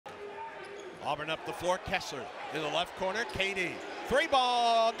Auburn up the floor, Kessler in the left corner, KD. Three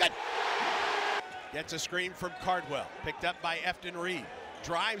ball, good. Gets a screen from Cardwell, picked up by Efton Reed.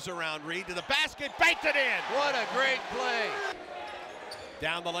 Drives around Reed to the basket, banked it in. What a great play.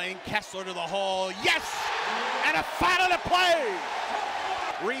 Down the lane, Kessler to the hole, yes! And a foul to play!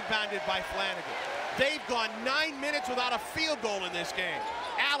 Rebounded by Flanagan. They've gone 9 minutes without a field goal in this game.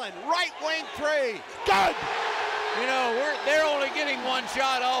 Allen, right wing three, good! You know, they're only getting one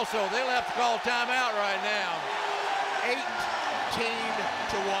shot also. They'll have to call timeout right now. 18-1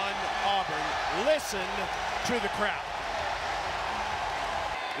 Auburn. Listen to the crowd.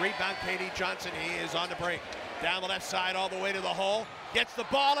 Rebound, KD Johnson. He is on the break. Down the left side all the way to the hole. Gets the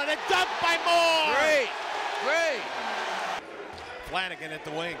ball and a dunk by Moore. Great, great. Flanagan at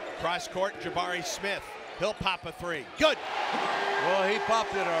the wing. Cross court, Jabari Smith. He'll pop a three. Good. Well, he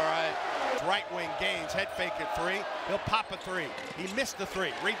popped it all right. Right wing Gaines, head fake at three. He'll pop a three. He missed the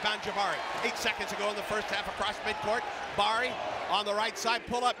three. Rebound Jabari. 8 seconds to go in the first half across midcourt. Bari on the right side,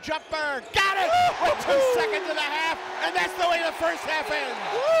 pull up jumper. Got it! With 2 seconds in the half, and that's the way the first half ends.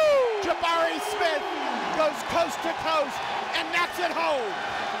 Jabari Smith goes coast to coast and knocks it home.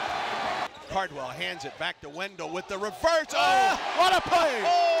 Cardwell hands it back to Wendell with the reverse. Oh, what a play!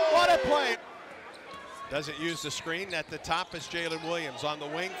 What a play! Doesn't use the screen. At the top is Jalen Williams on the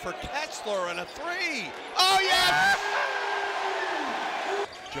wing for Kessler and a three. Oh, yes!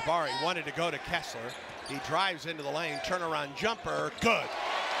 Jabari wanted to go to Kessler. He drives into the lane, turnaround jumper, good.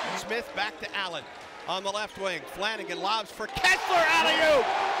 Smith back to Allen on the left wing. Flanagan lobs for Kessler, alley-oop!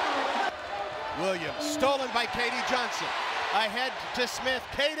 Williams stolen by KD Johnson. Ahead to Smith,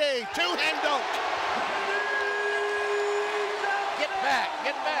 KD, two-hand dunk. Get back,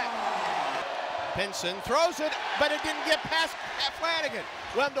 get back. Pinson throws it, but it didn't get past Flanagan.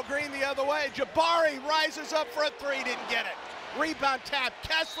 Wendell Green the other way. Jabari rises up for a three, didn't get it. Rebound tap,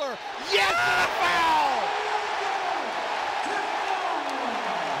 Kessler, yes, and a foul!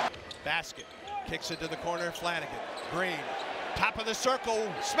 Basket, kicks it to the corner, Flanagan. Green, top of the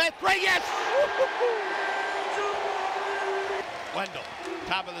circle, Smith, great, yes! Wendell,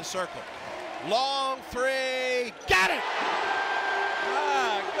 top of the circle. Long three, got it!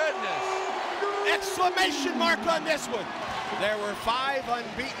 Ah, goodness. Exclamation mark on this one. There were 5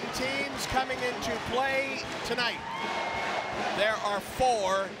 unbeaten teams coming into play tonight. There are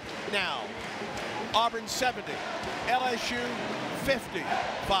 4 now. Auburn 70, LSU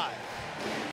 55.